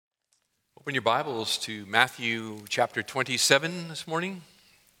Open your Bibles to Matthew chapter 27 this morning.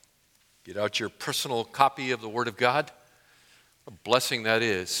 Get out your personal copy of the Word of God. What a blessing that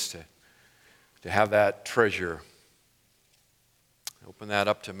is to have that treasure. Open that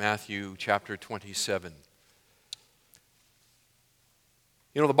up to Matthew chapter 27.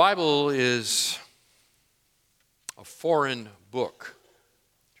 You know, the Bible is a foreign book.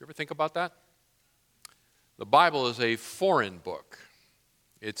 Did you ever think about that? The Bible is a foreign book.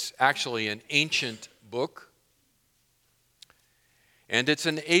 It's actually an ancient book, and it's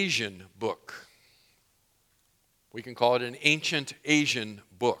an Asian book. We can call it an ancient Asian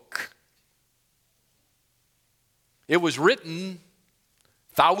book. It was written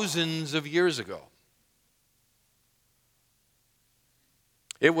thousands of years ago.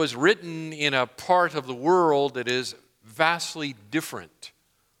 It was written in a part of the world that is vastly different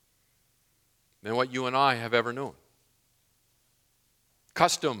than what you and I have ever known.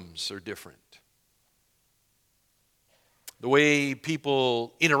 Customs are different. The way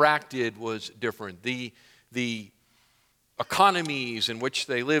people interacted was different. The economies in which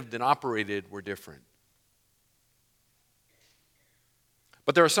they lived and operated were different.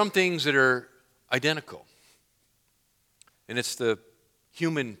 But there are some things that are identical. And it's the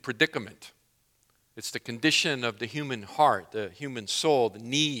human predicament. It's the condition of the human heart, the human soul, the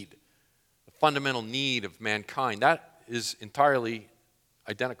need, the fundamental need of mankind. That is entirely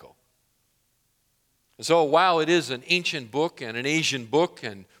identical. And so while it is an ancient book and an Asian book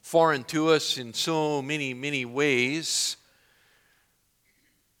and foreign to us in so many ways,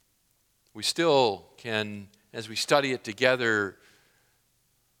 we still can, as we study it together,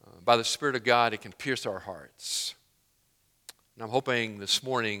 by the Spirit of God, it can pierce our hearts. And I'm hoping this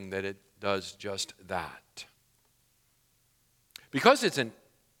morning that it does just that. Because it's an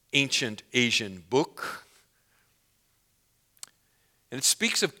ancient Asian book, and it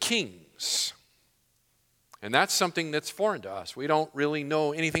speaks of kings. And that's something that's foreign to us. We don't really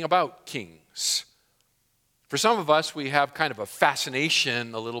know anything about kings. For some of us, we have kind of a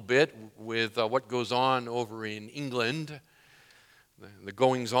fascination a little bit with what goes on over in England, the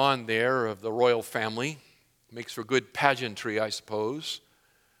goings-on there of the royal family. Makes for good pageantry, I suppose.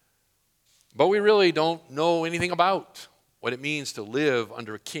 But we really don't know anything about what it means to live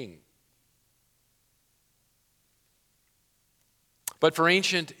under a king. But for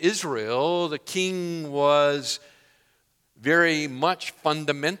ancient Israel, the king was very much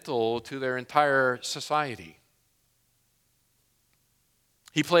fundamental to their entire society.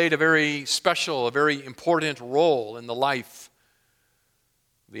 He played a very special, a very important role in the life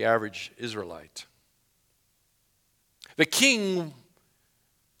of the average Israelite. The king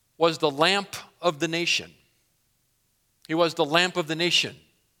was the lamp of the nation. He was the lamp of the nation.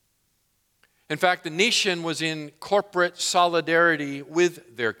 In fact, the nation was in corporate solidarity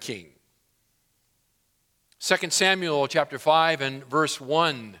with their king. 2 Samuel chapter 5 and verse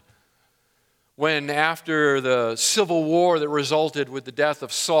 1, when after the civil war that resulted with the death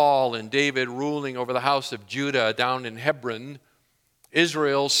of Saul and David ruling over the house of Judah down in Hebron,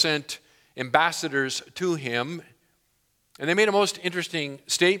 Israel sent ambassadors to him, and they made a most interesting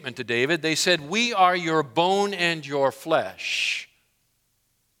statement to David. They said, "We are your bone and your flesh."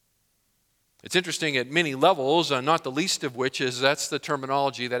 It's interesting at many levels, not the least of which is that's the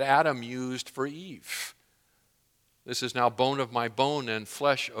terminology that Adam used for Eve. This is now bone of my bone and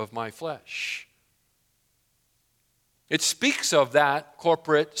flesh of my flesh. It speaks of that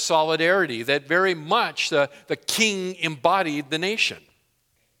corporate solidarity, that very much the king embodied the nation.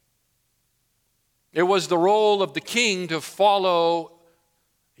 It was the role of the king to follow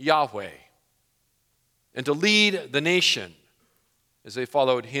Yahweh and to lead the nation as they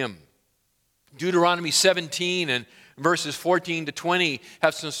followed him. Deuteronomy 17 and verses 14 to 20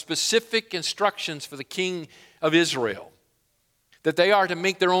 have some specific instructions for the king of Israel, that they are to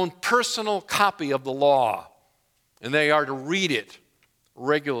make their own personal copy of the law, and they are to read it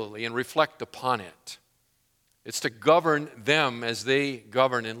regularly and reflect upon it. It's to govern them as they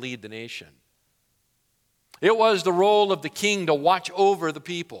govern and lead the nation. It was the role of the king to watch over the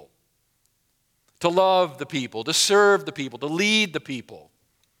people, to love the people, to serve the people, to lead the people,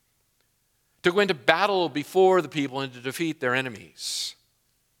 to go into battle before the people and to defeat their enemies.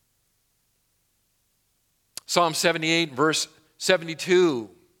 Psalm 78, verse 72,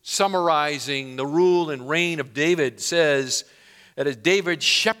 summarizing the rule and reign of David, says that as David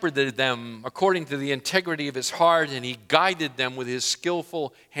shepherded them according to the integrity of his heart, and he guided them with his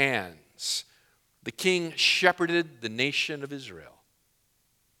skillful hands, the king shepherded the nation of Israel.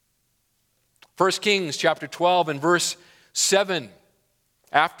 1 Kings chapter 12 and verse 7,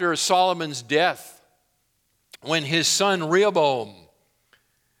 after Solomon's death, when his son Rehoboam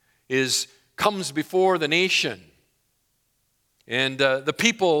comes before the nation. And the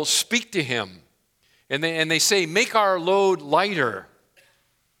people speak to him. And they say, make our load lighter.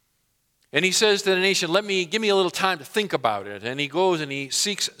 And he says to the nation, give me a little time to think about it. And he goes and he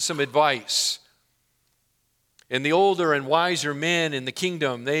seeks some advice. And the older and wiser men in the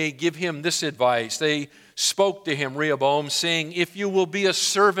kingdom, they give him this advice. They spoke to him, Rehoboam, saying, if you will be a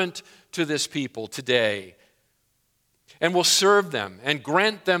servant to this people today, and will serve them, and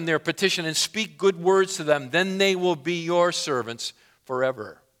grant them their petition, and speak good words to them, then they will be your servants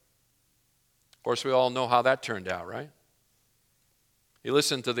forever. Of course, we all know how that turned out, right? He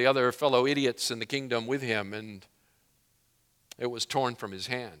listened to the other fellow idiots in the kingdom with him, and it was torn from his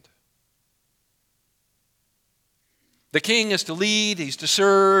hand. The king is to lead, he's to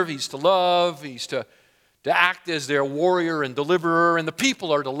serve, he's to love, he's to act as their warrior and deliverer, and the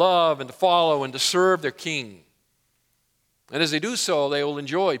people are to love and to follow and to serve their king. And as they do so, they will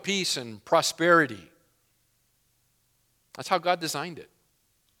enjoy peace and prosperity. That's how God designed it.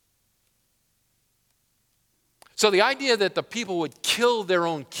 So the idea that the people would kill their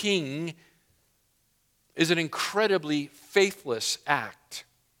own king is an incredibly faithless act,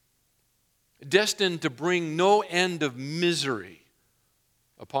 destined to bring no end of misery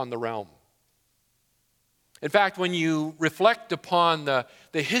upon the realm. In fact, when you reflect upon the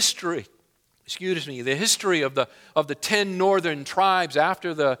history of the 10 northern tribes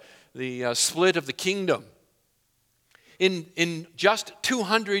after the split of the kingdom, in just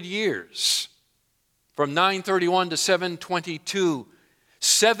 200 years, from 931 to 722,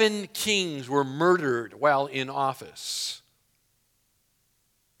 7 kings were murdered while in office.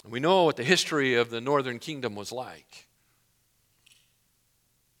 And we know what the history of the northern kingdom was like.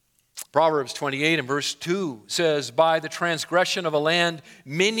 Proverbs 28 and verse 2 says, by the transgression of a land,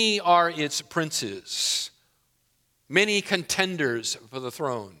 many are its princes, many contenders for the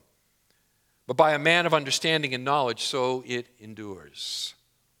throne. But by a man of understanding and knowledge, so it endures.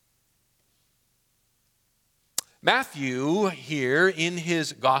 Matthew here in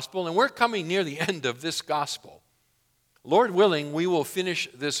his gospel, and we're coming near the end of this gospel. Lord willing, we will finish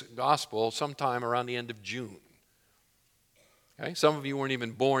this gospel sometime around the end of June. Okay? Some of you weren't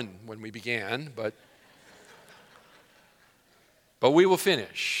even born when we began, but we will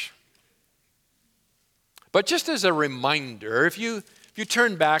finish. But just as a reminder, if you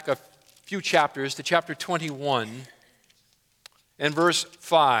turn back a few chapters to chapter 21 and verse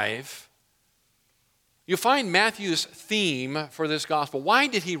 5, you find Matthew's theme for this gospel. Why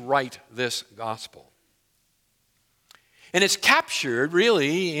did he write this gospel? And it's captured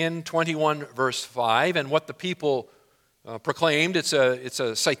really in 21 verse 5 and what the people proclaimed. It's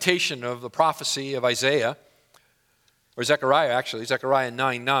a citation of the prophecy of Isaiah, or Zechariah actually, Zechariah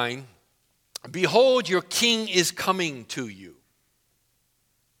 9:9. Behold, your king is coming to you.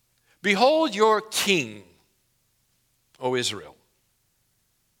 Behold your king, O Israel.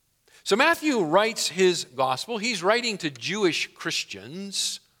 So Matthew writes his gospel. He's writing to Jewish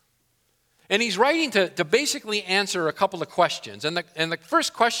Christians. And he's writing to basically answer a couple of questions. And the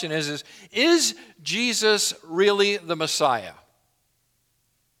first question is Jesus really the Messiah?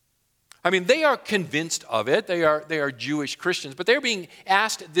 I mean, they are convinced of it. They are Jewish Christians. But they're being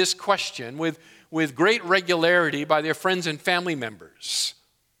asked this question with great regularity by their friends and family members.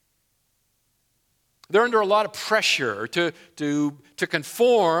 They're under a lot of pressure to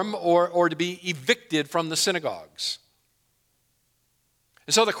conform or to be evicted from the synagogues.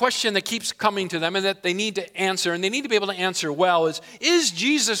 And so the question that keeps coming to them and that they need to answer, and they need to be able to answer well, is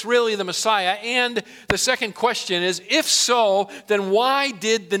Jesus really the Messiah? And the second question is, if so, then why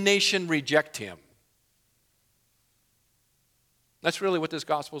did the nation reject him? That's really what this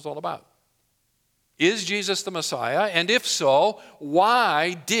gospel is all about. Is Jesus the Messiah? And if so,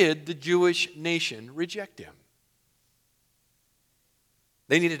 why did the Jewish nation reject him?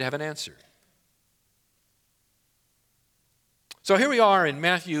 They needed to have an answer. So here we are in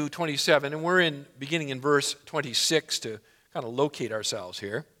Matthew 27, and we're beginning in verse 26 to kind of locate ourselves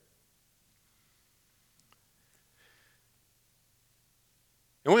here.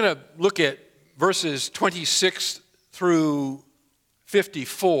 And we're going to look at verses 26 through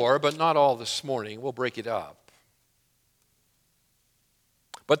 54, but not all this morning. We'll break it up.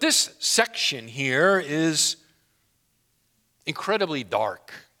 But this section here is incredibly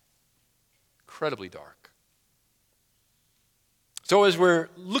dark. Incredibly dark. So as we're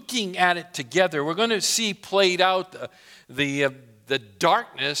looking at it together, we're going to see played out the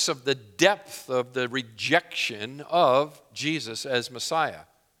darkness of the depth of the rejection of Jesus as Messiah.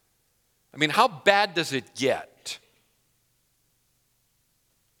 I mean, how bad does it get?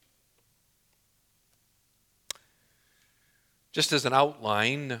 Just as an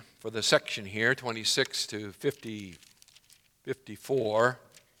outline for the section here, 26 to 54,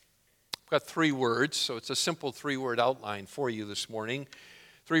 I've got 3 words, so it's a simple 3-word outline for you this morning.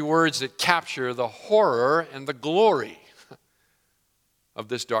 3 words that capture the horror and the glory of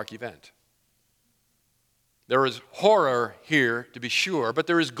this dark event. There is horror here, to be sure, but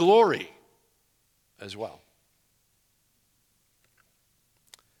there is glory as well.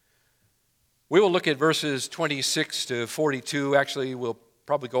 We will look at verses 26 to 42. Actually, we'll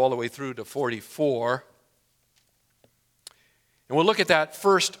probably go all the way through to 44. And we'll look at that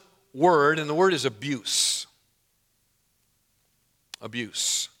first word, and the word is abuse.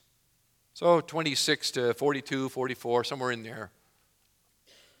 Abuse. So 26 to 42, 44, somewhere in there.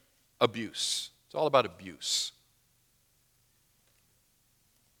 Abuse. It's all about abuse.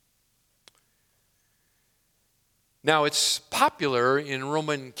 Now, it's popular in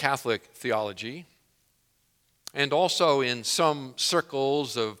Roman Catholic theology and also in some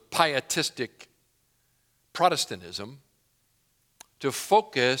circles of pietistic Protestantism to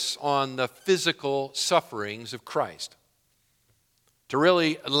focus on the physical sufferings of Christ, to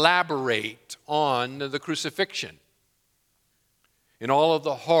really elaborate on the crucifixion and all of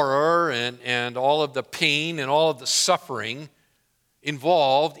the horror and all of the pain and all of the suffering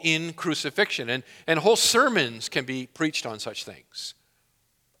involved in crucifixion. And whole sermons can be preached on such things.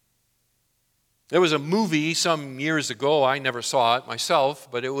 There was a movie some years ago, I never saw it myself,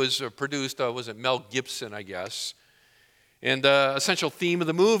 but it was produced, was it Mel Gibson, I guess. And the essential theme of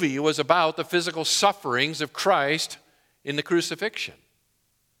the movie was about the physical sufferings of Christ in the crucifixion.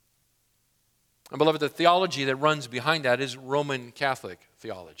 And beloved, the theology that runs behind that is Roman Catholic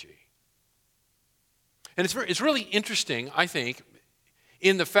theology. And it's really interesting, I think,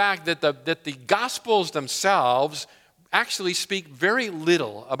 in the fact that the Gospels themselves actually speak very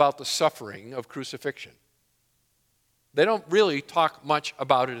little about the suffering of crucifixion. They don't really talk much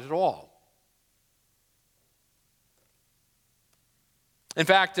about it at all. In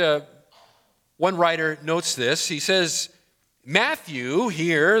fact, one writer notes this. He says, Matthew,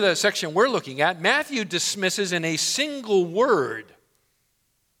 here, the section we're looking at, Matthew dismisses in a single word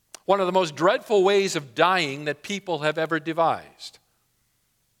one of the most dreadful ways of dying that people have ever devised.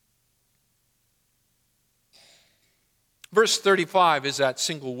 Verse 35 is that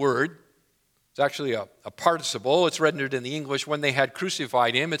single word. It's actually a participle. It's rendered in the English, when they had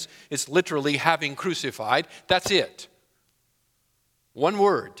crucified him. It's literally having crucified. That's it. One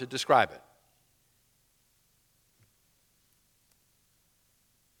word to describe it.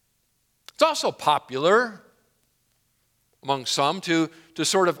 It's also popular among some to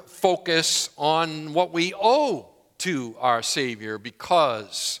sort of focus on what we owe to our Savior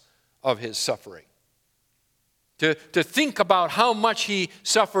because of his suffering. To think about how much he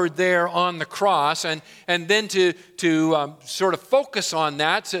suffered there on the cross, and then to sort of focus on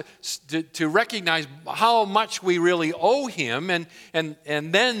that, to recognize how much we really owe him, and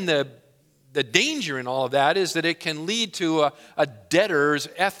then the danger in all of that is that it can lead to a debtor's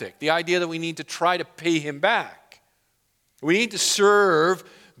ethic, the idea that we need to try to pay him back. We need to serve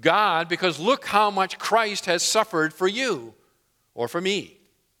God because look how much Christ has suffered for you or for me.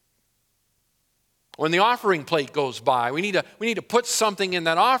 When the offering plate goes by, we need to put something in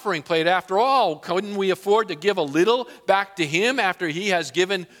that offering plate. After all, couldn't we afford to give a little back to him after he has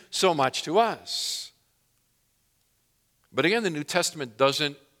given so much to us? But again, the New Testament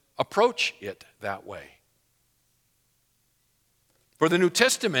doesn't approach it that way. For the New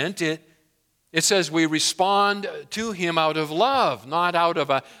Testament, it says we respond to him out of love, not out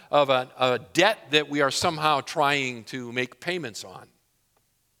of a debt that we are somehow trying to make payments on.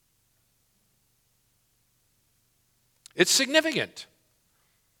 It's significant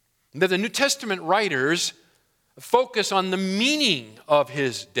that the New Testament writers focus on the meaning of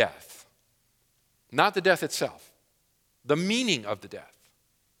his death, not the death itself, the meaning of the death.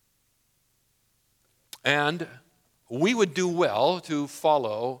 And we would do well to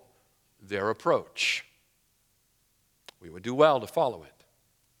follow their approach. We would do well to follow it.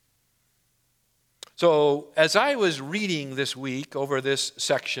 So, as I was reading this week over this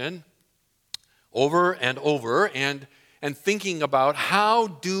section, over and over, and thinking about how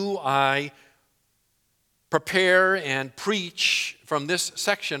do I prepare and preach from this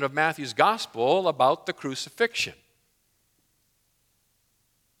section of Matthew's gospel about the crucifixion.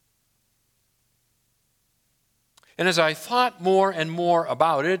 And as I thought more and more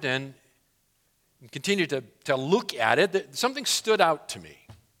about it and continued to look at it, something stood out to me.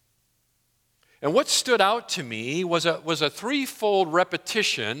 And what stood out to me was a threefold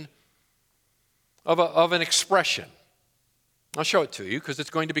repetition of an expression. I'll show it to you because it's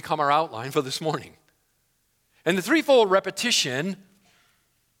going to become our outline for this morning. And the threefold repetition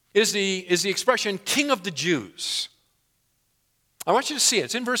is the expression, King of the Jews. I want you to see it.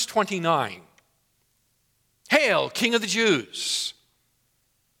 It's in verse 29. Hail, King of the Jews.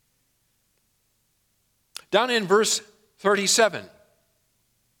 Down in verse 37.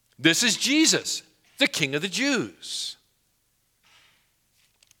 This is Jesus, the King of the Jews.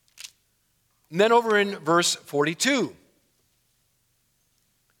 And then over in verse 42.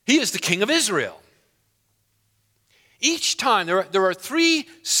 He is the King of Israel. Each time, there are three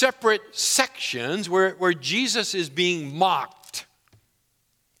separate sections where Jesus is being mocked.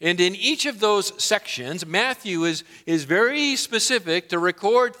 And in each of those sections, Matthew is very specific to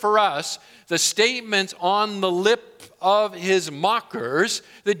record for us the statements on the lip of his mockers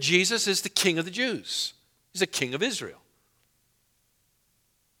that Jesus is the King of the Jews. He's the King of Israel.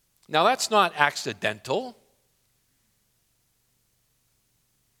 Now, that's not accidental.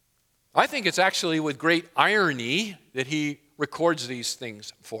 I think it's actually with great irony that he records these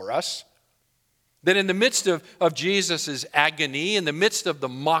things for us. That in the midst of Jesus' agony, in the midst of the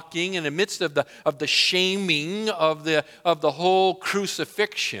mocking, in the midst of the shaming of the whole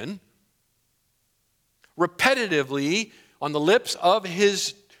crucifixion, repetitively on the lips of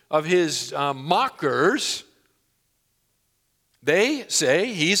his mockers, they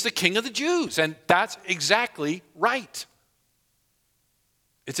say he's the King of the Jews. And that's exactly right.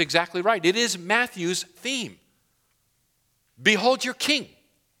 It's exactly right. It is Matthew's theme. Behold your king.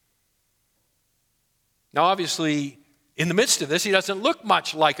 Now, obviously, in the midst of this, he doesn't look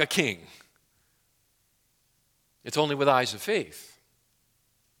much like a king. It's only with eyes of faith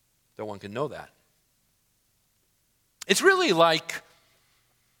that one can know that. It's really like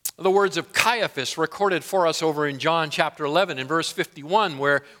the words of Caiaphas recorded for us over in John chapter 11 in verse 51,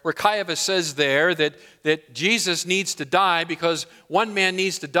 where Caiaphas says there that Jesus needs to die because one man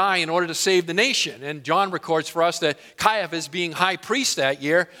needs to die in order to save the nation. And John records for us that Caiaphas, being high priest that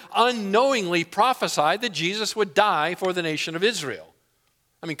year, unknowingly prophesied that Jesus would die for the nation of Israel.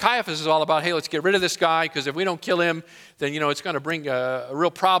 I mean, Caiaphas is all about, hey, let's get rid of this guy because if we don't kill him, then, it's going to bring a real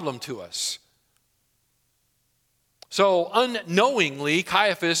problem to us. So unknowingly,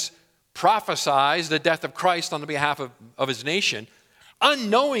 Caiaphas prophesies the death of Christ on the behalf of his nation.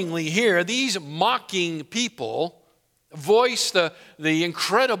 Unknowingly here, these mocking people voice the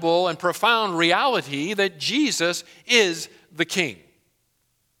incredible and profound reality that Jesus is the king.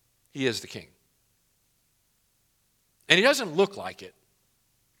 He is the king. And he doesn't look like it.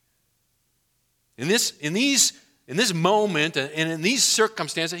 In this moment and in these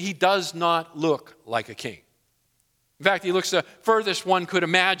circumstances, he does not look like a king. In fact, he looks the furthest one could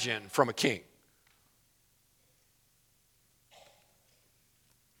imagine from a king.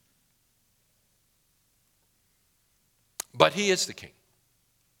 But he is the king.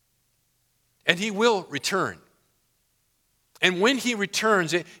 And he will return. And when he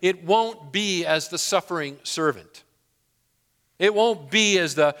returns, it won't be as the suffering servant. It won't be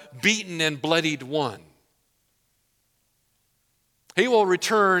as the beaten and bloodied one. He will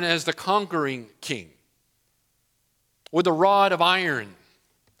return as the conquering king, with a rod of iron,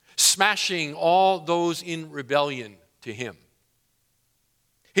 smashing all those in rebellion to him.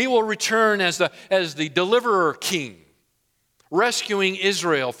 He will return as the deliverer king, rescuing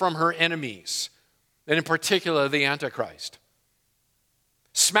Israel from her enemies, and in particular the Antichrist.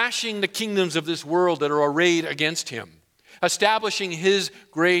 Smashing the kingdoms of this world that are arrayed against him, establishing his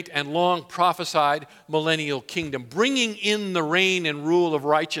great and long prophesied millennial kingdom, bringing in the reign and rule of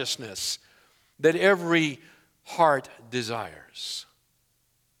righteousness that every heart desires.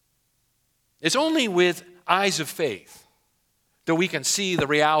 It's only with eyes of faith that we can see the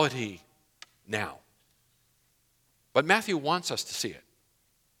reality now. But Matthew wants us to see it.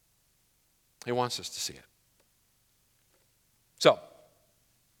 He wants us to see it. So,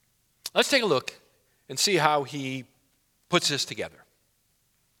 let's take a look and see how he puts this together.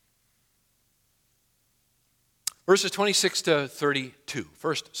 Verses 26 to 32,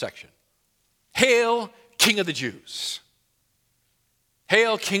 first section. Hail, King of the Jews.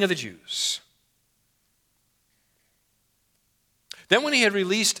 Hail, King of the Jews. Then when he had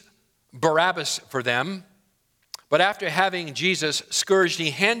released Barabbas for them, but after having Jesus scourged,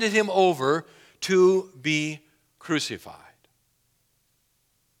 he handed him over to be crucified.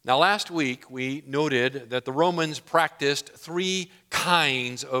 Now, last week we noted that the Romans practiced three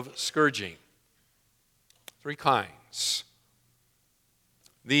kinds of scourging. Three kinds.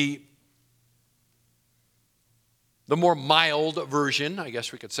 The more mild version, I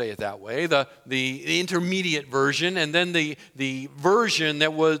guess we could say it that way, the intermediate version, and then the version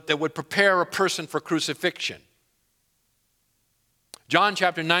that would prepare a person for crucifixion. John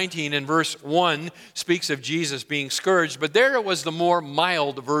chapter 19 and verse 1 speaks of Jesus being scourged, but there it was the more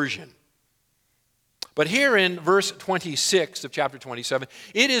mild version. But here in verse 26 of chapter 27,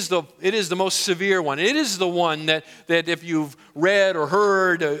 it is the most severe one. It is the one that if you've read or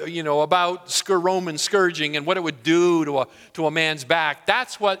heard about Roman scourging and what it would do to a man's back,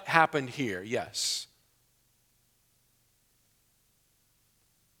 that's what happened here, yes.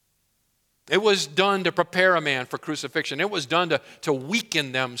 It was done to prepare a man for crucifixion. It was done to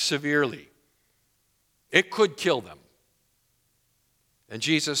weaken them severely. It could kill them. And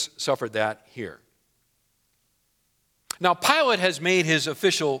Jesus suffered that here. Now, Pilate has made his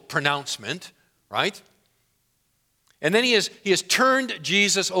official pronouncement, right? And then he has turned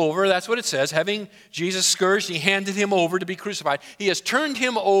Jesus over. That's what it says. Having Jesus scourged, he handed him over to be crucified. He has turned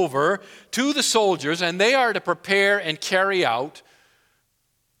him over to the soldiers, and they are to prepare and carry out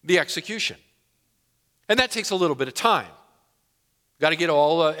the execution. And that takes a little bit of time. Got to get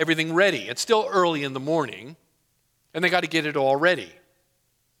everything ready. It's still early in the morning, and they got to get it all ready.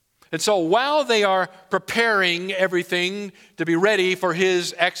 And so while they are preparing everything to be ready for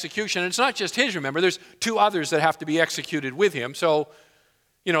his execution, and it's not just his, remember, there's two others that have to be executed with him. So,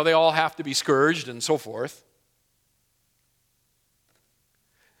 they all have to be scourged and so forth.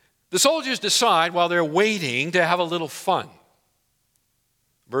 The soldiers decide while they're waiting to have a little fun.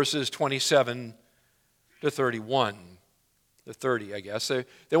 Verses 27 to 31, to 30, I guess.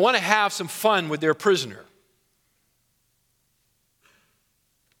 They want to have some fun with their prisoner.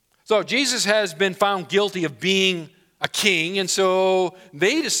 So Jesus has been found guilty of being a king, and so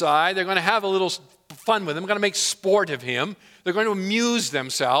they decide they're going to have a little fun with him. They're going to make sport of him. They're going to amuse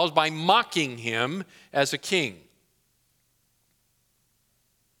themselves by mocking him as a king.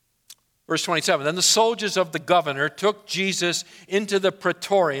 Verse 27, then the soldiers of the governor took Jesus into the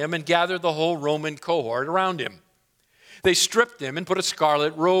praetorium and gathered the whole Roman cohort around him. They stripped him and put a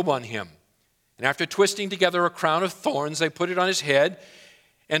scarlet robe on him. And after twisting together a crown of thorns, they put it on his head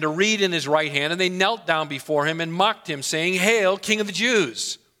and a reed in his right hand, and they knelt down before him and mocked him, saying, "Hail, King of the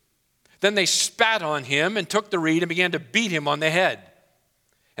Jews!" Then they spat on him and took the reed and began to beat him on the head.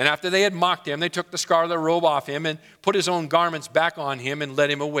 And after they had mocked him, they took the scarlet robe off him and put his own garments back on him and led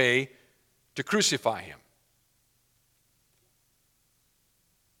him away to crucify him.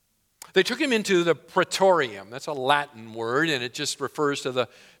 They took him into the praetorium. That's a Latin word, and it just refers to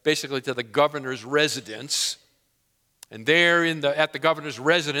basically to the governor's residence. And there at the governor's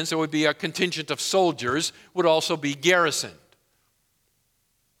residence, there would be a contingent of soldiers, would also be garrisoned.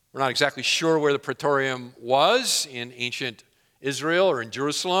 We're not exactly sure where the praetorium was in ancient Israel or in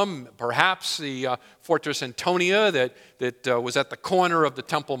Jerusalem. Perhaps the Fortress Antonia that was at the corner of the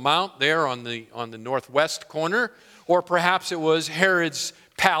Temple Mount there on the northwest corner. Or perhaps it was Herod's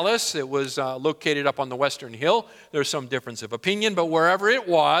palace. It was located up on the western hill. There's some difference of opinion, but wherever it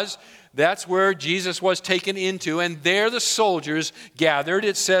was, that's where Jesus was taken into, and there the soldiers gathered.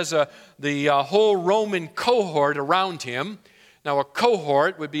 It says the whole Roman cohort around him. Now, a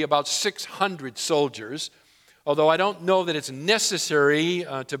cohort would be about 600 soldiers, although I don't know that it's necessary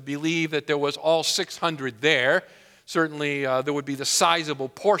to believe that there was all 600 there. Certainly, there would be the sizable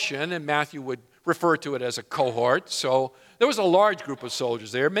portion, and Matthew would refer to it as a cohort. So there was a large group of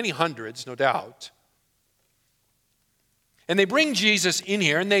soldiers there, many hundreds, no doubt. And they bring Jesus in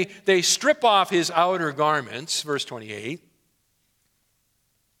here, and they strip off his outer garments, verse 28.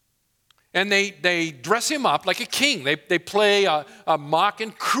 And they dress him up like a king. They play a mock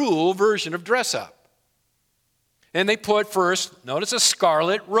and cruel version of dress up. And they put first, notice, a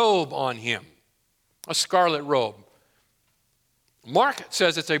scarlet robe on him. A scarlet robe. Mark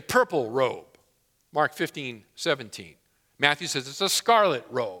says it's a purple robe. Mark 15:17. Matthew says it's a scarlet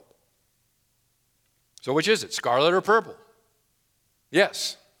robe. So which is it, scarlet or purple?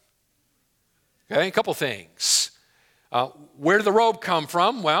 Yes. Okay, a couple things. Where did the robe come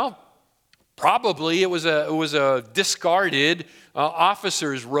from? Well, probably it was a discarded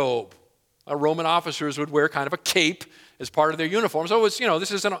officer's robe. Roman officers would wear kind of a cape as part of their uniform. So it's,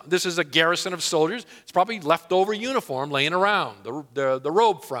 this is a garrison of soldiers. It's probably leftover uniform laying around, the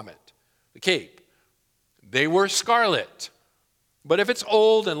robe from it, the cape. They were scarlet. But if it's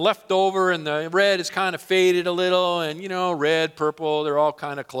old and left over and the red is kind of faded a little and, red, purple, they're all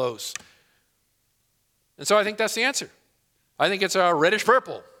kind of close. And so I think that's the answer. I think it's a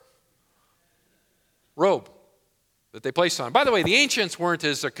reddish-purple robe that they placed on. By the way, the ancients weren't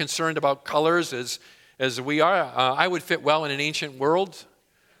as concerned about colors as we are. I would fit well in an ancient world.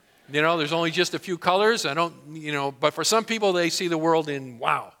 There's only just a few colors. But for some people, they see the world in,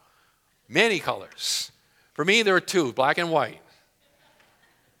 wow, many colors. For me, there are two, black and white.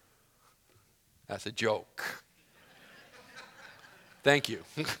 That's a joke. Thank you.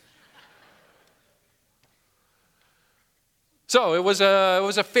 So it was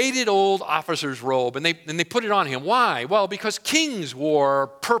a faded old officer's robe, and they put it on him. Why? Well, because kings wore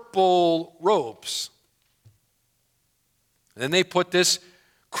purple robes. And then they put this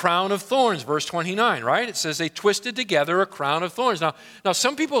crown of thorns, verse 29, right? It says they twisted together a crown of thorns. Now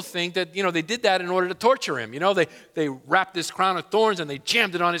some people think that, they did that in order to torture him. They wrapped this crown of thorns and they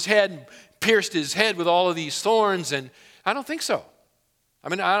jammed it on his head and pierced his head with all of these thorns, and I don't think so. I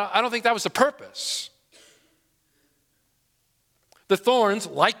don't think that was the purpose. The thorns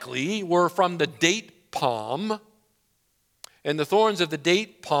likely were from the date palm, and the thorns of the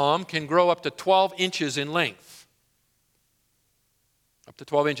date palm can grow up to 12 inches in length. Up to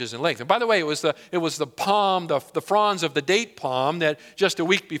 12 inches in length. And by the way, it was the palm, the fronds of the date palm that just a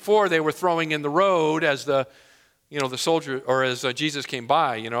week before they were throwing in the road as the soldier, or as Jesus came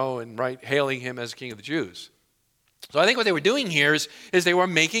by, and hailing him as King of the Jews. So I think what they were doing here is they were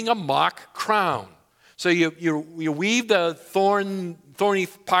making a mock crown. So you weave the thorny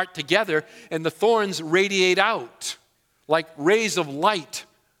part together, and the thorns radiate out like rays of light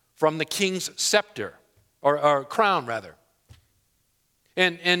from the king's scepter, or crown rather.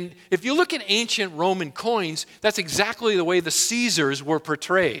 And if you look at ancient Roman coins, that's exactly the way the Caesars were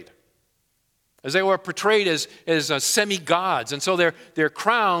portrayed. As they were portrayed as semi-gods. And so their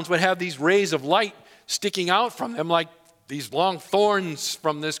crowns would have these rays of light sticking out from them like these long thorns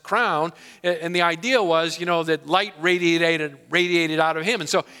from this crown. And the idea was, that light radiated out of him. And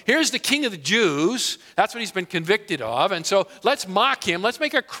so here's the King of the Jews. That's what he's been convicted of. And so let's mock him. Let's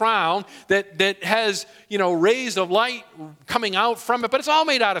make a crown that has, rays of light coming out from it. But it's all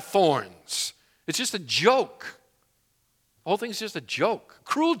made out of thorns. It's just a joke. The whole thing's just a joke. A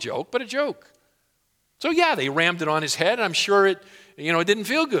cruel joke, but a joke. So yeah, they rammed it on his head. And I'm sure it didn't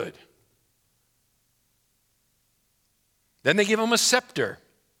feel good. Then they give him a scepter.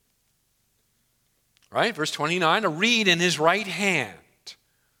 Right? Verse 29, a reed in his right hand.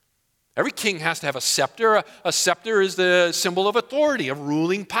 Every king has to have a scepter. A scepter is the symbol of authority, of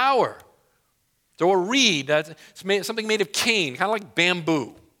ruling power. So a reed, it's something made of cane, kind of like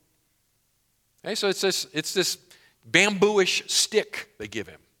bamboo. Okay, so it's this bamboo-ish stick they give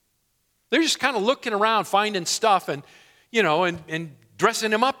him. They're just kind of looking around, finding stuff and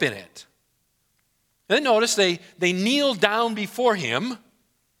dressing him up in it. Then notice they kneel down before him.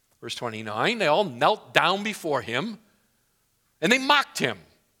 Verse 29, they all knelt down before him, and they mocked him.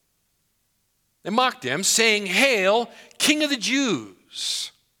 They mocked him, saying, "Hail, King of the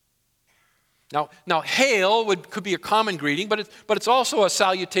Jews." Now hail could be a common greeting, but it's also a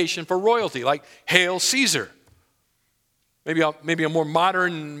salutation for royalty, like "Hail Caesar." Maybe a more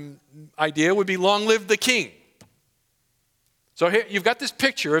modern idea would be "Long live the king." So here you've got this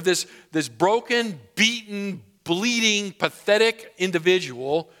picture of this broken, beaten, bleeding, pathetic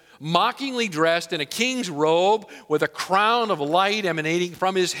individual, mockingly dressed in a king's robe with a crown of light emanating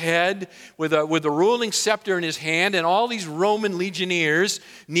from his head, with a ruling scepter in his hand, and all these Roman legionnaires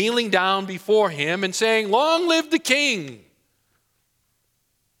kneeling down before him and saying, "Long live the king."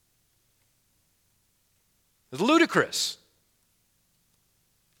 It's ludicrous.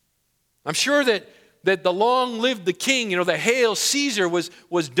 I'm sure that the "Long live the king," the "Hail Caesar"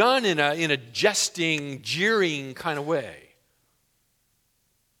 was done in a jesting, jeering kind of way.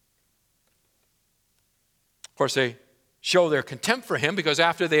 Of course, they show their contempt for him because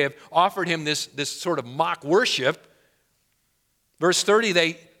after they have offered him this sort of mock worship, verse 30,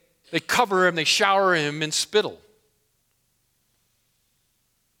 they cover him, they shower him in spittle.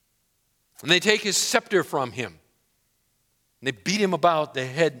 And they take his scepter from him. And they beat him about the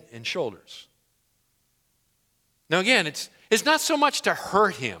head and shoulders. Now again, it's not so much to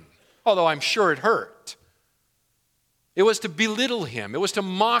hurt him, although I'm sure it hurt. It was to belittle him. It was to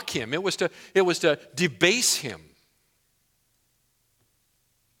mock him. It was to debase him.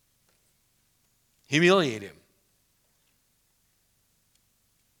 Humiliate him.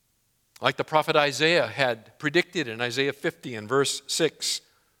 Like the prophet Isaiah had predicted in Isaiah 50 and verse 6.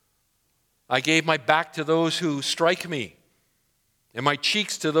 "I gave my back to those who strike me, and my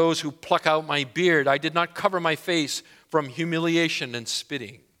cheeks to those who pluck out my beard. I did not cover my face from humiliation and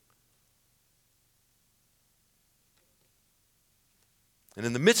spitting." And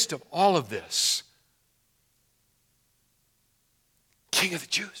in the midst of all of this, King of the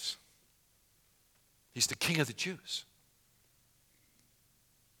Jews. He's the King of the Jews.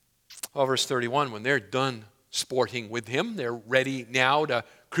 Well, verse 31, when they're done sporting with him, they're ready now to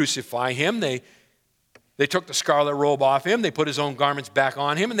crucify him. They took the scarlet robe off him, they put his own garments back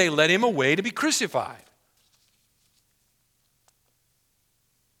on him, and they led him away to be crucified.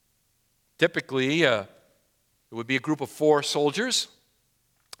 Typically, It would be a group of 4 soldiers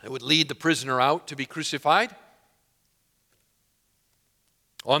that would lead the prisoner out to be crucified.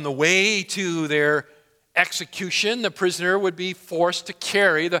 On the way to their execution, the prisoner would be forced to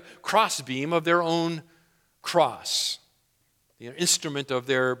carry the crossbeam of their own cross, the instrument of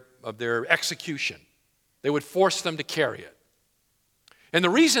their execution. They would force them to carry it. And the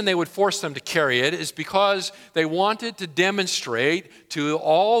reason they would force them to carry it is because they wanted to demonstrate to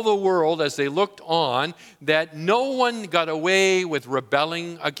all the world as they looked on that no one got away with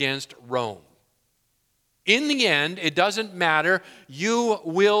rebelling against Rome. In the end, it doesn't matter. You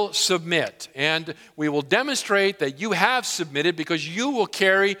will submit. And we will demonstrate that you have submitted because you will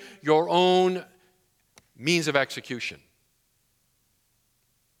carry your own means of execution.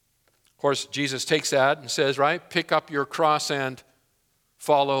 Of course, Jesus takes that and says, right, pick up your cross and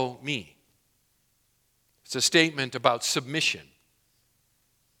follow me. It's a statement about submission.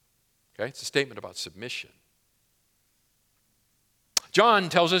 Okay, it's a statement about submission. John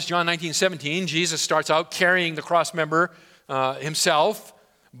tells us, John 19:17, Jesus starts out carrying the cross member himself,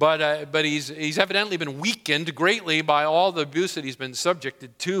 but he's evidently been weakened greatly by all the abuse that he's been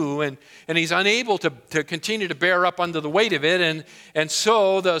subjected to, and he's unable to continue to bear up under the weight of it, and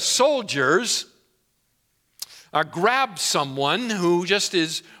so the soldiers grab someone who just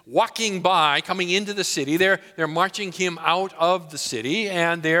is walking by, coming into the city. They're marching him out of the city.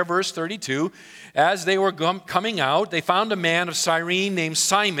 And there, verse 32, as they were coming out, they found a man of Cyrene named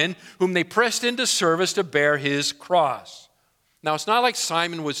Simon, whom they pressed into service to bear his cross. Now, it's not like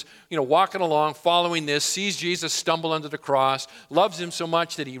Simon was, walking along, following this, sees Jesus stumble under the cross, loves him so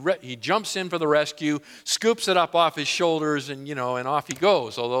much that he jumps in for the rescue, scoops it up off his shoulders, and off he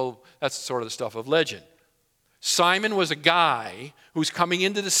goes, although that's sort of the stuff of legend. Simon was a guy who's coming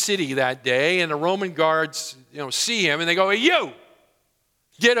into the city that day, and the Roman guards, see him, and they go, "Hey, you,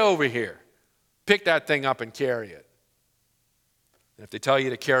 get over here. Pick that thing up and carry it." And if they tell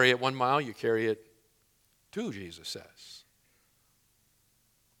you to carry it 1 mile, you carry it 2, Jesus says.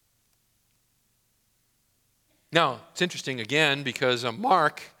 Now, it's interesting again because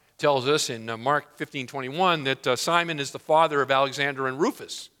Mark tells us in Mark 15:21 that Simon is the father of Alexander and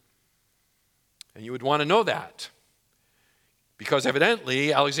Rufus. And you would want to know that because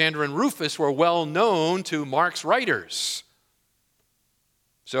evidently Alexander and Rufus were well known to Mark's writers.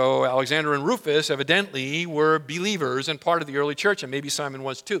 So Alexander and Rufus evidently were believers and part of the early church, and maybe Simon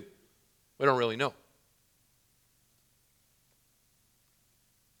was too. We don't really know.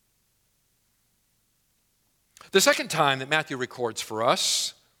 The second time that Matthew records for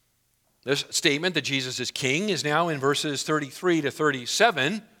us this statement that Jesus is king is now in verses 33 to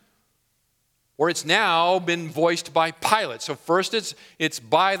 37. Where it's now been voiced by Pilate. So first it's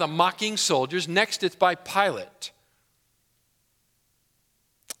by the mocking soldiers. Next it's by Pilate.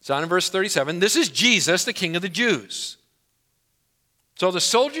 It's on in verse 37. This is Jesus, the King of the Jews. So the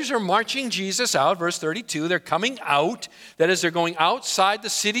soldiers are marching Jesus out. Verse 32. They're coming out. That is, they're going outside the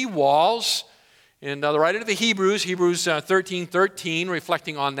city walls. And the writer to the Hebrews 13:13,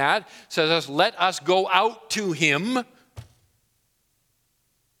 reflecting on that, says, "Let us go out to him."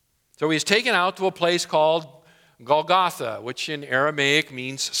 So he's taken out to a place called Golgotha, which in Aramaic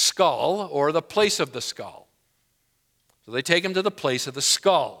means skull, or the place of the skull. So they take him to the place of the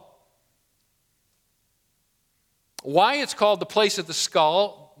skull. Why it's called the place of the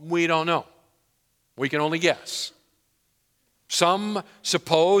skull, we don't know. We can only guess. Some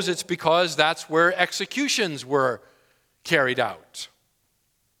suppose it's because that's where executions were carried out.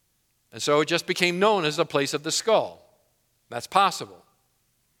 And so it just became known as the place of the skull. That's possible.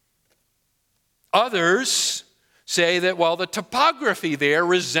 Others say that, the topography there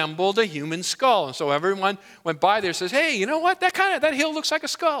resembled a human skull. And so everyone went by there and says, "Hey, you know what? That hill looks like a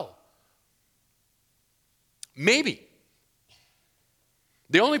skull." Maybe.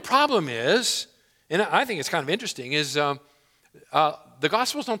 The only problem is, and I think it's kind of interesting, is the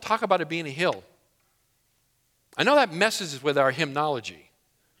Gospels don't talk about it being a hill. I know that messes with our hymnology.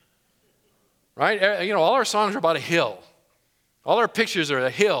 Right? All our songs are about a hill. All our pictures are a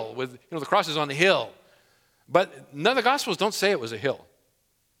hill with, the cross is on the hill. But none of the Gospels don't say it was a hill.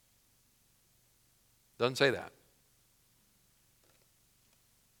 Doesn't say that.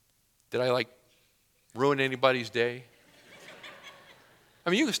 Did I ruin anybody's day?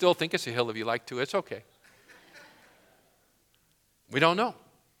 I mean, you can still think it's a hill if you like to. It's okay. We don't know.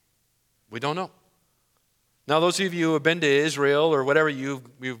 We don't know. Now, those of you who have been to Israel or whatever,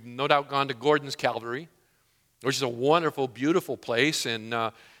 you've no doubt gone to Gordon's Calvary, which is a wonderful, beautiful place, and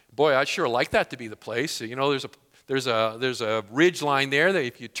boy, I'd sure like that to be the place. There's a ridge line there that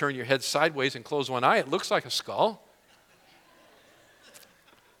if you turn your head sideways and close one eye, it looks like a skull.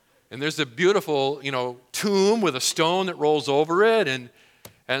 And there's a beautiful, tomb with a stone that rolls over it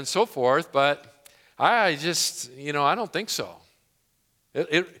and so forth. But I just, I don't think so.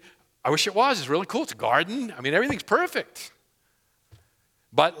 I wish it was. It's really cool. It's a garden. I mean, everything's perfect.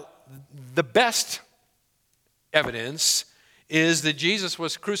 But the best evidence is that Jesus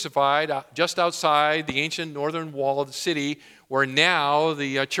was crucified just outside the ancient northern wall of the city where now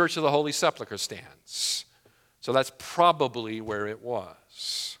the Church of the Holy Sepulchre stands. So that's probably where it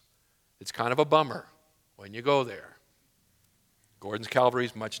was. It's kind of a bummer when you go there. Gordon's Calvary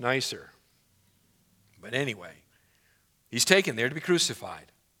is much nicer. But anyway, he's taken there to be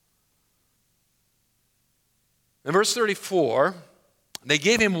crucified. In verse 34, they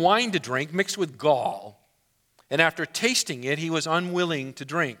gave him wine to drink mixed with gall, and after tasting it, he was unwilling to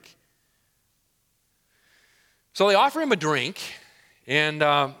drink. So they offer him a drink, and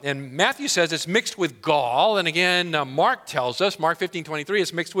Matthew says it's mixed with gall, and again, Mark tells us, Mark 15:23,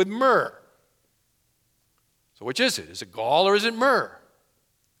 it's mixed with myrrh. So which is it? Is it gall or is it myrrh?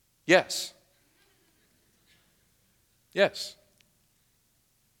 Yes. Yes.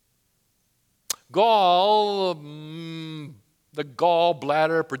 Gall, the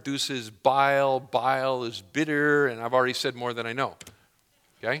gallbladder produces bile. Bile is bitter, and I've already said more than I know.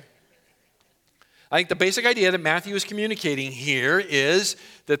 Okay? I think the basic idea that Matthew is communicating here is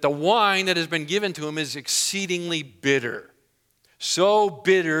that the wine that has been given to him is exceedingly bitter. So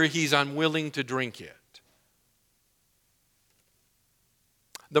bitter, he's unwilling to drink it.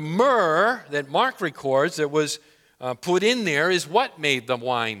 The myrrh that Mark records that was put in there is what made the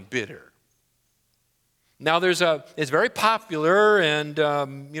wine bitter. Now, it's very popular and,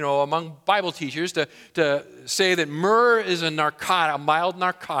 among Bible teachers to say that myrrh is a mild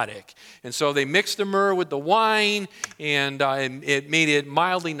narcotic. And so they mixed the myrrh with the wine, and it made it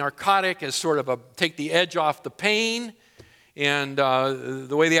mildly narcotic as sort of take the edge off the pain. And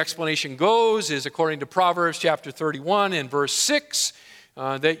the way the explanation goes is according to Proverbs chapter 31 and verse 6,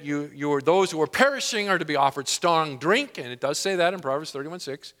 that those who are perishing are to be offered strong drink. And it does say that in Proverbs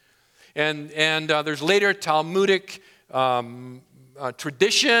 31:6. And there's later Talmudic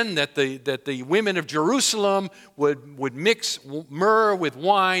tradition that the women of Jerusalem would mix myrrh with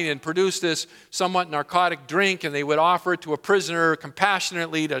wine and produce this somewhat narcotic drink, and they would offer it to a prisoner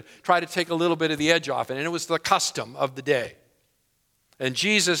compassionately to try to take a little bit of the edge off it. And it was the custom of the day. And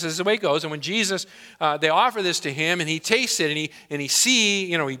Jesus, this is the way it goes. And when Jesus, they offer this to him, and he tastes it, and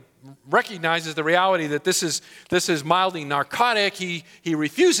he recognizes the reality that this is mildly narcotic. He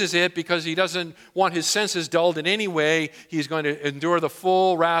refuses it because he doesn't want his senses dulled in any way. He's going to endure the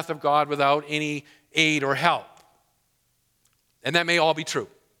full wrath of God without any aid or help. And that may all be true.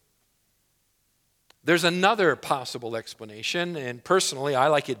 There's another possible explanation, and personally I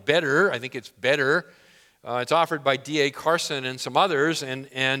like it better. I think it's better. It's offered by D.A. Carson and some others,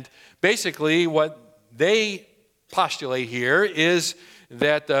 and basically what they postulate here is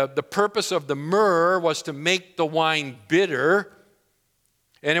that the purpose of the myrrh was to make the wine bitter,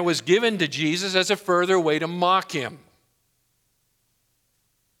 and it was given to Jesus as a further way to mock him.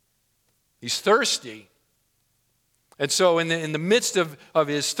 He's thirsty. And so in the midst of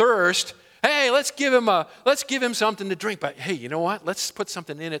his thirst, hey, let's give him something to drink. But hey, you know what? Let's put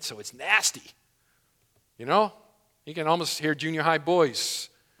something in it so it's nasty. You can almost hear junior high boys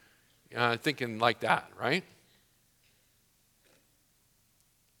thinking like that, right?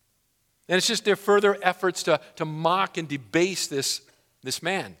 And it's just their further efforts to mock and debase this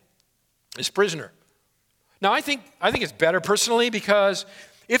man, this prisoner. Now, I think it's better personally because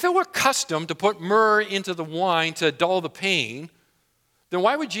if it were custom to put myrrh into the wine to dull the pain, then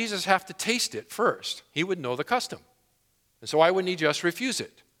why would Jesus have to taste it first? He would know the custom. And so why wouldn't he just refuse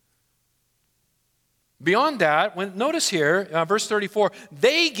it? Beyond that, notice here, verse 34,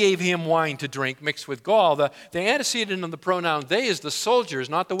 they gave him wine to drink mixed with gall. The antecedent of the pronoun they is the soldiers,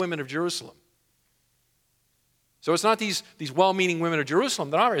 not the women of Jerusalem. So it's not these well-meaning women of Jerusalem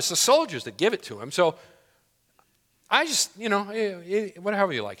that offer it. It's the soldiers that give it to him. So I just,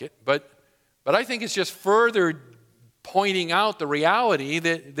 whatever you like it. But I think it's just further pointing out the reality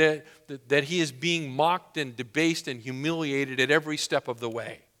that he is being mocked and debased and humiliated at every step of the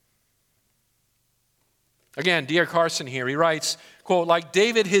way. Again, D.A. Carson here, he writes, quote, like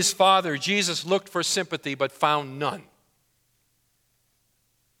David his father, Jesus looked for sympathy but found none.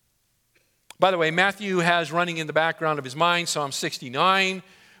 By the way, Matthew has running in the background of his mind Psalm 69,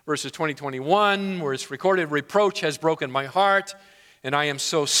 verses 20-21, where it's recorded, reproach has broken my heart, and I am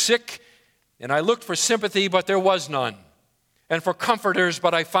so sick, and I looked for sympathy, but there was none, and for comforters,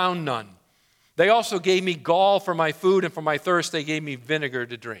 but I found none. They also gave me gall for my food, and for my thirst they gave me vinegar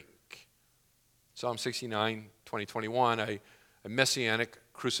to drink. Psalm 69, 20-21, a messianic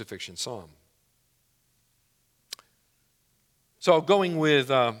crucifixion psalm. So going with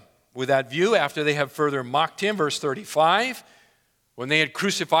that view, after they have further mocked him, verse 35, when they had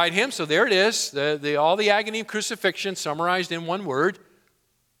crucified him, so there it is, all the agony of crucifixion summarized in one word.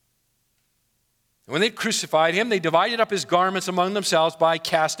 When they crucified him, they divided up his garments among themselves by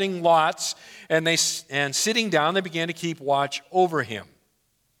casting lots, and sitting down, they began to keep watch over him.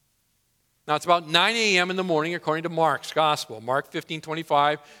 Now, it's about 9 a.m. in the morning, according to Mark's gospel. Mark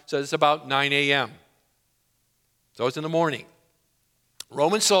 15:25 says it's about 9 a.m. So it's in the morning.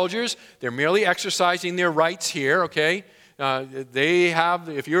 Roman soldiers, they're merely exercising their rights here, okay?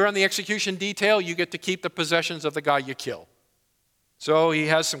 If you're on the execution detail, you get to keep the possessions of the guy you kill. So he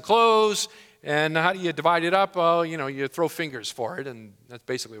has some clothes, and how do you divide it up? Well, you throw fingers for it, and that's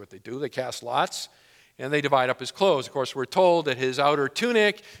basically what they do. They cast lots, and they divide up his clothes. Of course, we're told that his outer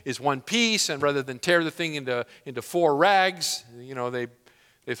tunic is one piece, and rather than tear the thing into 4 rags,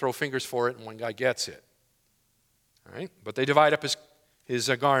 they throw fingers for it, and one guy gets it. All right? But they divide up his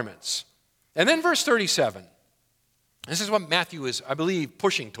garments. And then verse 37. This is what Matthew is, I believe,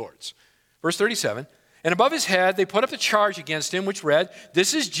 pushing towards. Verse 37. And above his head they put up the charge against him, which read,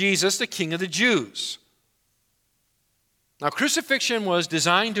 "This is Jesus, the King of the Jews." Now, crucifixion was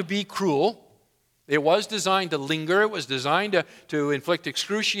designed to be cruel. It was designed to linger. It was designed to inflict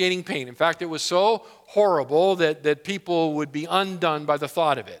excruciating pain. In fact, it was so horrible that people would be undone by the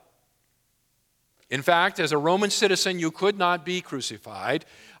thought of it. In fact, as a Roman citizen, you could not be crucified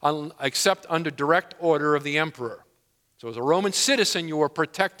except under direct order of the emperor. So as a Roman citizen, you were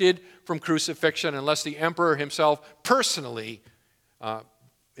protected from crucifixion unless the emperor himself personally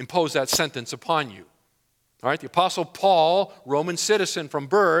imposed that sentence upon you. All right, the Apostle Paul, Roman citizen from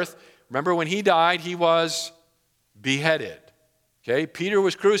birth, remember when he died, he was beheaded. Okay, Peter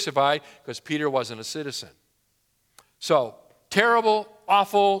was crucified because Peter wasn't a citizen. So, terrible,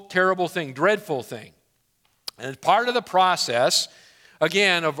 awful, terrible thing, dreadful thing. And part of the process,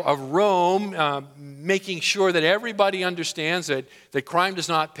 again, of Rome making sure that everybody understands that crime does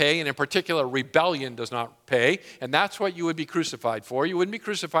not pay, and in particular, rebellion does not pay, and that's what you would be crucified for. You wouldn't be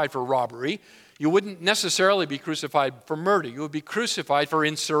crucified for robbery. You wouldn't necessarily be crucified for murder. You would be crucified for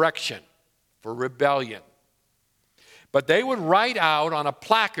insurrection, for rebellion. But they would write out on a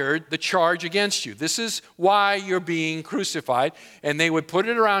placard the charge against you. This is why you're being crucified. And they would put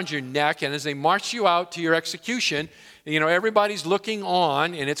it around your neck. And as they march you out to your execution, everybody's looking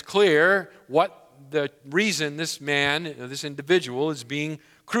on. And it's clear what the reason this man, this individual, is being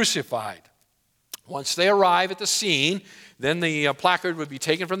crucified. Once they arrive at the scene, then the placard would be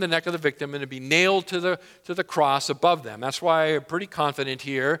taken from the neck of the victim and it'd be nailed to the cross above them. That's why I'm pretty confident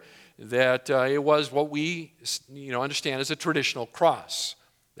here that it was what we understand as a traditional cross,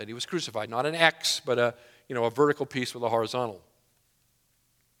 that he was crucified, not an X, but a vertical piece with a horizontal.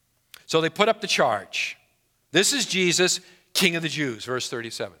 So they put up the charge. This is Jesus, King of the Jews, verse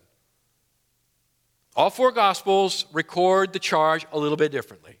 37. All 4 Gospels record the charge a little bit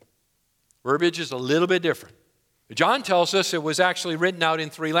differently. Verbiage is a little bit different. John tells us it was actually written out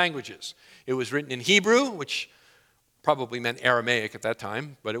in 3 languages. It was written in Hebrew, which probably meant Aramaic at that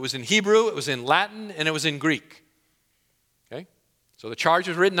time, but it was in Hebrew, it was in Latin, and it was in Greek. Okay? So the charge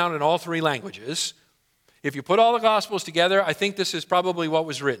was written out in all 3 languages. If you put all the Gospels together, I think this is probably what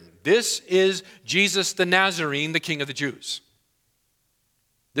was written. This is Jesus the Nazarene, the King of the Jews.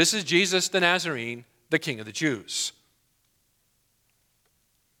 This is Jesus the Nazarene, the King of the Jews.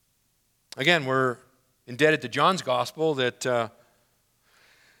 Again, we're indebted to John's Gospel that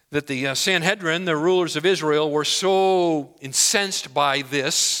the Sanhedrin, the rulers of Israel, were so incensed by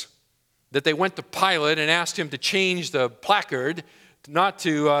this that they went to Pilate and asked him to change the placard, not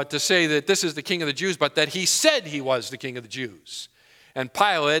to say that this is the King of the Jews, but that he said he was the King of the Jews. And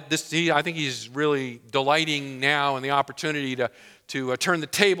Pilate, I think he's really delighting now in the opportunity to turn the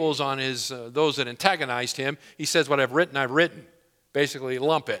tables on those that antagonized him. He says, "What I've written." Basically,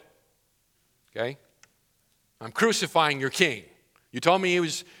 lump it. Okay? I'm crucifying your king. You told me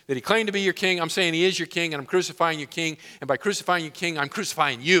that he claimed to be your king. I'm saying he is your king, and I'm crucifying your king. And by crucifying your king, I'm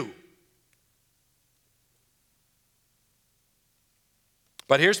crucifying you.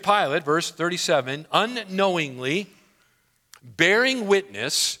 But here's Pilate, verse 37, unknowingly bearing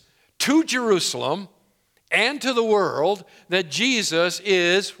witness to Jerusalem and to the world that Jesus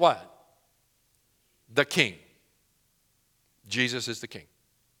is what? The king. Jesus is the king.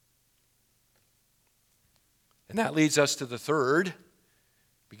 And that leads us to the third,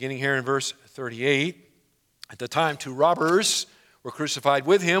 beginning here in verse 38. At the time, 2 robbers were crucified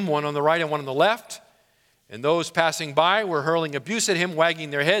with him, one on the right and one on the left. And those passing by were hurling abuse at him, wagging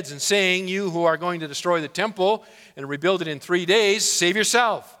their heads and saying, "You who are going to destroy the temple and rebuild it in 3 days, save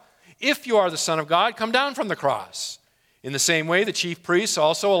yourself. If you are the Son of God, come down from the cross." In the same way, the chief priests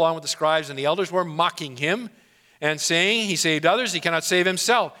also, along with the scribes and the elders, were mocking him and saying, "He saved others, he cannot save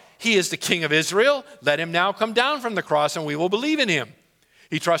himself. He is the King of Israel. Let him now come down from the cross and we will believe in him.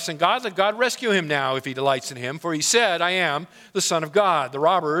 He trusts in God, let God rescue him now if he delights in him. For he said, 'I am the Son of God.'" The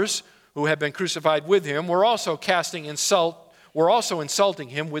robbers who had been crucified with him were also insulting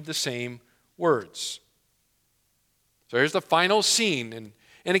him with the same words. So here's the final scene.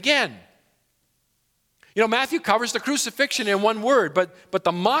 And again, Matthew covers the crucifixion in one word, but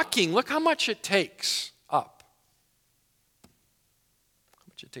the mocking, look how much it takes up. How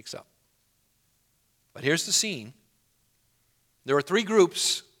much it takes up. But here's the scene. There are 3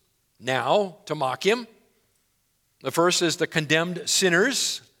 groups now to mock him. The first is the condemned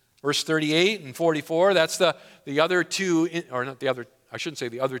sinners, verse 38 and 44. That's the other two, or not the other, I shouldn't say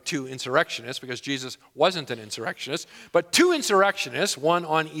the other 2 insurrectionists, because Jesus wasn't an insurrectionist, but 2 insurrectionists, one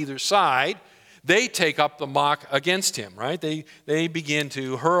on either side. They take up the mock against him, right? They begin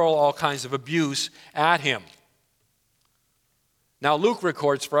to hurl all kinds of abuse at him. Now, Luke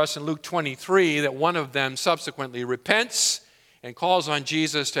records for us in Luke 23 that one of them subsequently repents and calls on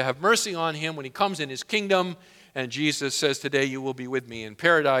Jesus to have mercy on him when he comes in his kingdom. And Jesus says, "Today you will be with me in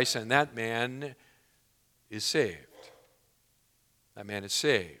paradise," and that man is saved. That man is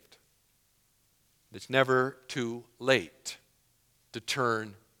saved. It's never too late to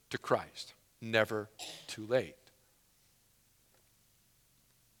turn to Christ. Never too late.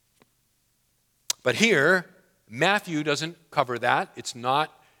 But here, Matthew doesn't cover that. It's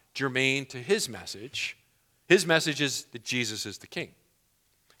not germane to his message. His message is that Jesus is the king.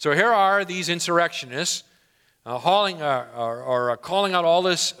 So here are these insurrectionists calling out all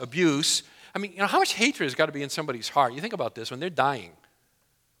this abuse. I mean, how much hatred has got to be in somebody's heart? You think about this when they're dying.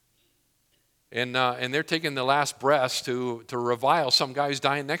 And they're taking the last breaths to revile some guy who's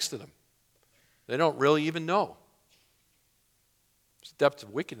dying next to them. They don't really even know. It's the depth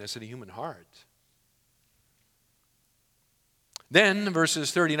of wickedness in the human heart. Then,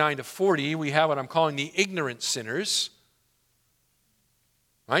 verses 39 to 40, we have what I'm calling the ignorant sinners.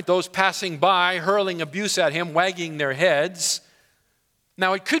 Right? Those passing by, hurling abuse at him, wagging their heads.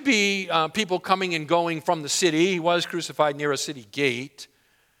 Now, it could be people coming and going from the city. He was crucified near a city gate.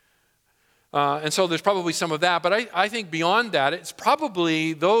 And so there's probably some of that. But I think beyond that, it's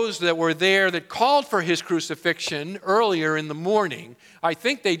probably those that were there that called for his crucifixion earlier in the morning. I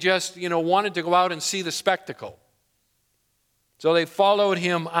think they just, wanted to go out and see the spectacle. So they followed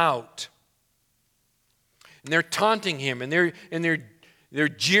him out. And they're taunting him, and they're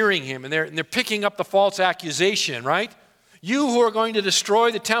jeering him, and they're picking up the false accusation, right? "You who are going to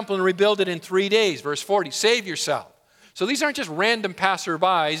destroy the temple and rebuild it in 3 days," verse 40, "save yourself." So these aren't just random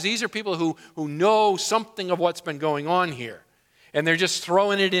passerbys. These are people who know something of what's been going on here. And they're just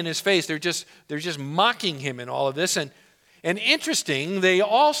throwing it in his face. They're just mocking him in all of this. And interesting, they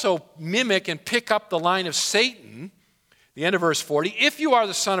also mimic and pick up the line of Satan. The end of verse 40, "If you are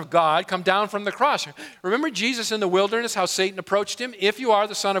the Son of God, come down from the cross." Remember Jesus in the wilderness, how Satan approached him? "If you are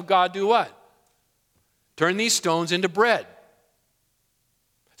the Son of God, do what? Turn these stones into bread."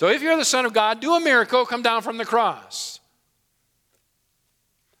 So if you're the Son of God, do a miracle, come down from the cross.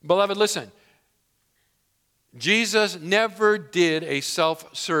 Beloved, listen. Jesus never did a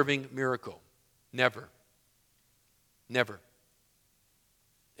self-serving miracle. Never. Never.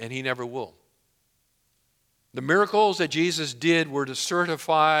 And he never will. The miracles that Jesus did were to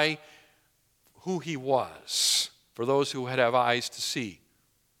certify who he was for those who had eyes to see.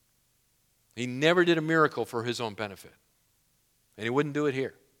 He never did a miracle for his own benefit. And he wouldn't do it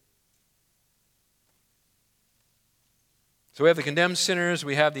here. So we have the condemned sinners,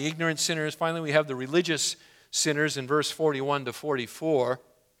 we have the ignorant sinners, finally we have the religious sinners in verse 41 to 44.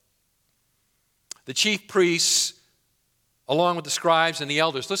 The chief priests, along with the scribes and the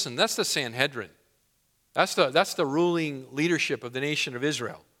elders, listen, that's the Sanhedrin. That's the ruling leadership of the nation of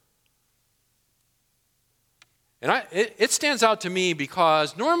Israel. And it stands out to me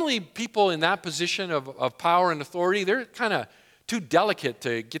because normally people in that position of power and authority, they're kind of too delicate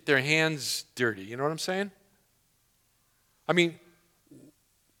to get their hands dirty. You know what I'm saying? I mean,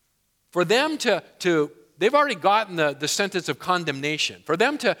 for them they've already gotten the sentence of condemnation. For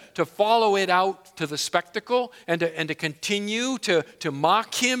them to follow it out to the spectacle and to continue to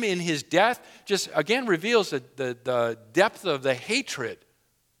mock him in his death just, again, reveals the depth of the hatred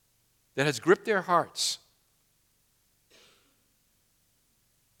that has gripped their hearts.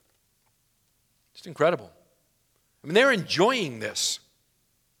 It's incredible. I mean, they're enjoying this.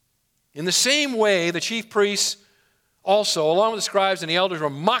 In the same way, the chief priests also, along with the scribes and the elders, were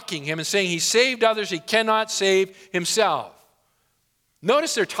mocking him and saying, he saved others, he cannot save himself.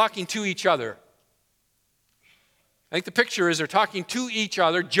 Notice they're talking to each other. I think the picture is they're talking to each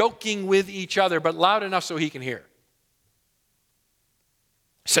other, joking with each other, but loud enough so he can hear.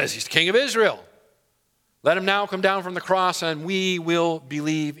 He says he's the king of Israel. Let him now come down from the cross and we will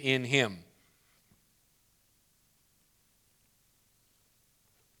believe in him.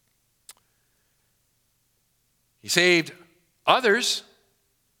 He saved others.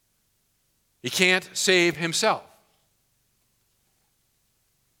 He can't save himself.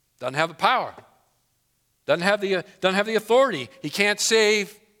 Doesn't have the power. Doesn't have the authority. He can't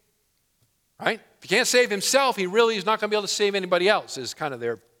save, right? If he can't save himself, he really is not going to be able to save anybody else, is kind of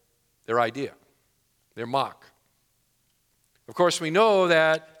their idea, their mock. Of course, we know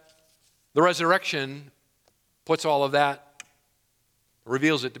that the resurrection puts all of that,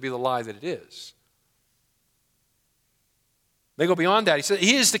 reveals it to be the lie that it is. They go beyond that. He said,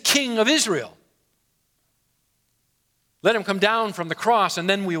 he is the king of Israel. Let him come down from the cross and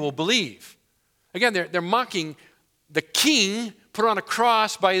then we will believe. Again, they're mocking the king put on a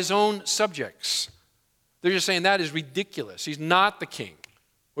cross by his own subjects. They're just saying that is ridiculous. He's not the king.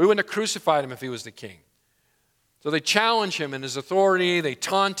 We wouldn't have crucified him if he was the king. So they challenge him in his authority. They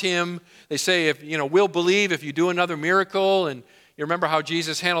taunt him. They say, we'll believe if you do another miracle. And you remember how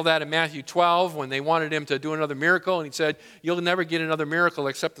Jesus handled that in Matthew 12 when they wanted him to do another miracle. And he said, you'll never get another miracle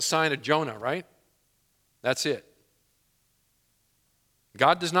except the sign of Jonah, right? That's it.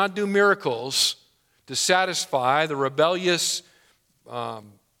 God does not do miracles to satisfy the rebellious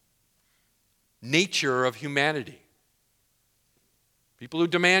nature of humanity. People who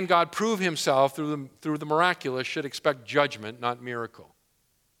demand God prove himself through the miraculous should expect judgment, not miracle.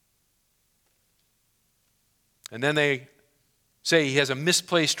 And then they say he has a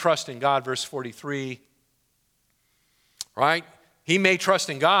misplaced trust in God, verse 43. Right? He may trust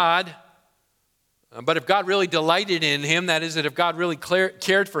in God, but if God really delighted in him, that is, that if God really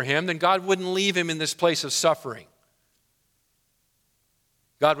cared for him, then God wouldn't leave him in this place of suffering.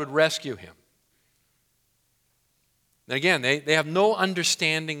 God would rescue him. And again, they have no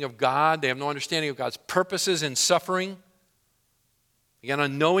understanding of God. They have no understanding of God's purposes in suffering. Again,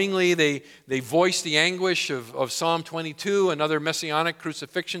 unknowingly, they voice the anguish of Psalm 22, another messianic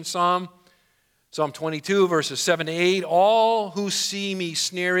crucifixion psalm. Psalm 22, verses 7 to 8. All who see me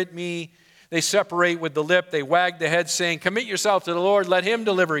sneer at me. They separate with the lip. They wag the head, saying, commit yourself to the Lord. Let him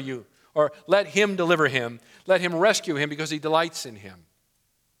deliver you. Or let him deliver him. Let him rescue him because he delights in him.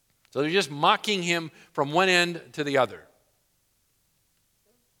 So they're just mocking him from one end to the other.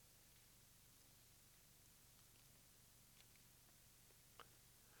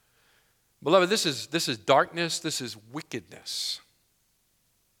 Beloved, this is darkness, this is wickedness.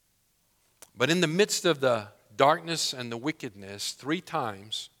 But in the midst of the darkness and the wickedness, three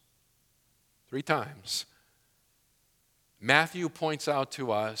times, Matthew points out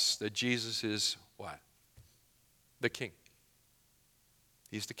to us that Jesus is what? The king.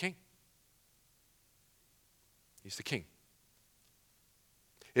 He's the king. He's the king.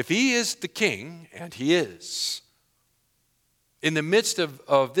 If he is the king, and he is, in the midst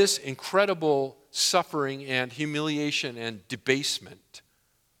of this incredible suffering and humiliation and debasement,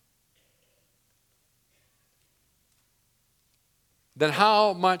 then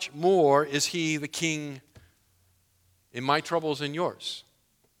how much more is he the king in my troubles and yours?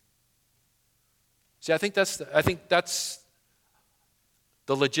 See, I think that's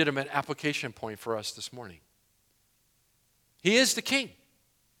the legitimate application point for us this morning. He is the king.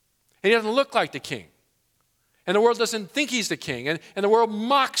 He doesn't look like the king. And the world doesn't think he's the king. And the world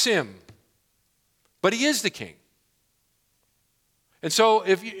mocks him. But he is the king. And so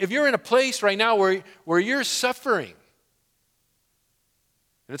if you're in a place right now where you're suffering,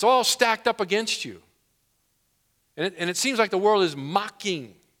 and it's all stacked up against you, and it seems like the world is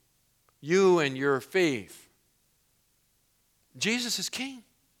mocking you and your faith, Jesus is king.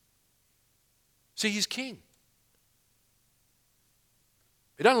 See, he's king.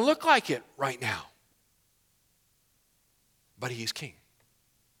 It doesn't look like it right now, but he's king.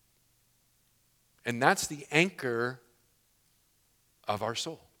 And that's the anchor of our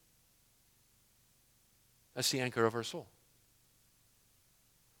soul. That's the anchor of our soul.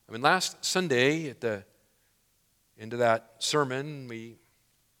 I mean, last Sunday at the end of that sermon, we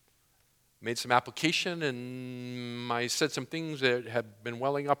made some application, and I said some things that had been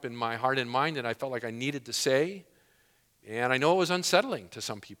welling up in my heart and mind, and I felt like I needed to say. And I know it was unsettling to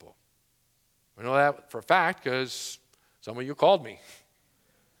some people. I know that for a fact because some of you called me.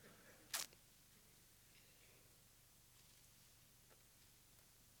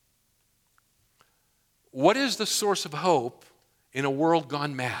 what is the source of hope in a world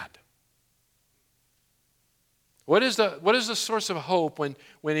gone mad? What is the source of hope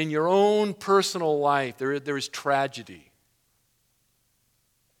when in your own personal life there is tragedy?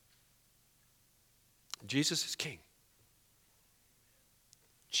 Jesus is King.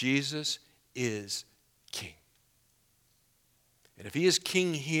 Jesus is King. And if he is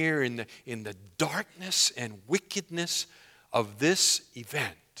King here in the darkness and wickedness of this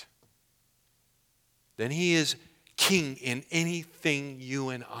event, then he is King in anything you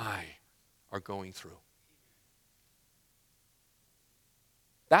and I are going through.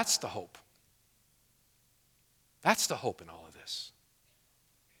 That's the hope. That's the hope in all of this.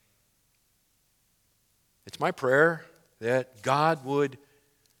 It's my prayer that God would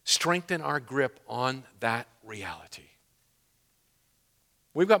strengthen our grip on that reality.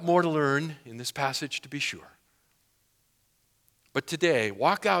 We've got more to learn in this passage, to be sure. But today,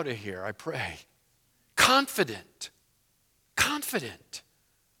 walk out of here, I pray, confident that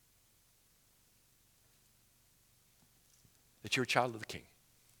you're a child of the King.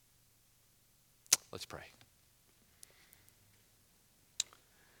 Let's pray.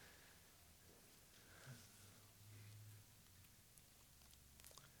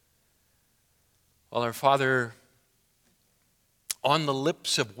 Well, our Father, on the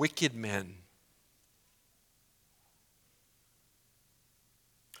lips of wicked men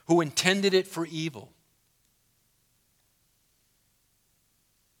who intended it for evil,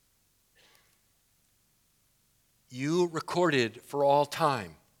 you recorded for all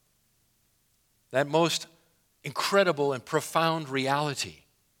time that most incredible and profound reality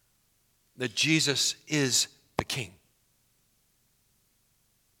that Jesus is the King.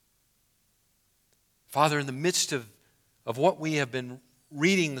 Father, in the midst of what we have been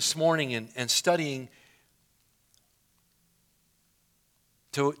reading this morning and studying,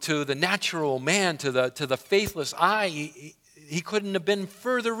 to the natural man, to the faithless eye, he couldn't have been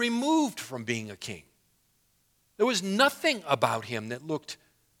further removed from being a king. There was nothing about him that looked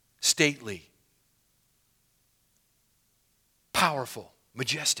stately, powerful,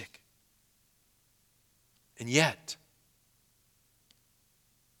 majestic. And yet,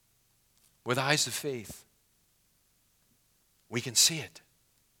 with eyes of faith, we can see it.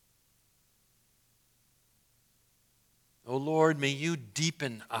 Oh Lord, may you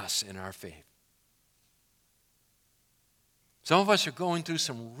deepen us in our faith. Some of us are going through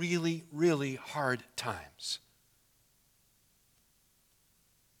some really, really hard times.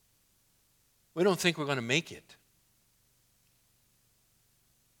 We don't think we're going to make it.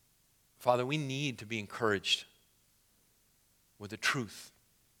 Father, we need to be encouraged with the truth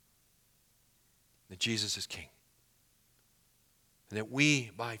that Jesus is King. And that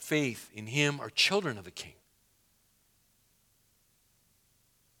we, by faith in him, are children of the King.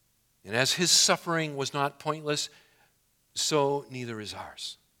 And as his suffering was not pointless, so neither is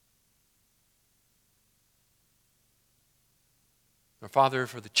ours. Our Father,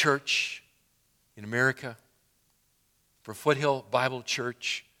 for the church in America, for Foothill Bible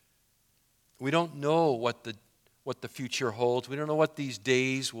Church, we don't know what the future holds. We don't know what these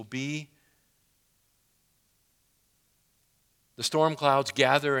days will be. The storm clouds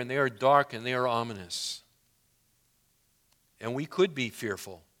gather and they are dark and they are ominous. And we could be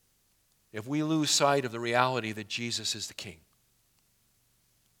fearful if we lose sight of the reality that Jesus is the King.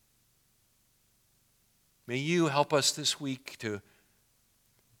 May you help us this week to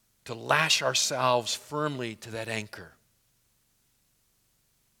lash ourselves firmly to that anchor.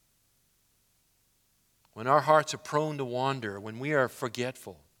 When our hearts are prone to wander, when we are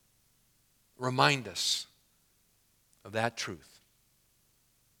forgetful, remind us of that truth.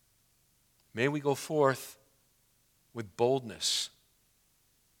 May we go forth with boldness,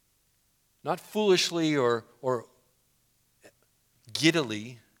 not foolishly or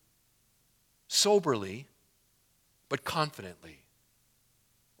giddily, soberly, but confidently,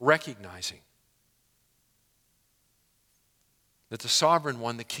 recognizing that the sovereign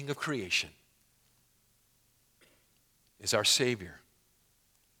one, the King of creation, is our Savior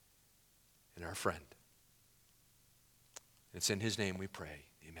and our friend. It's in his name we pray.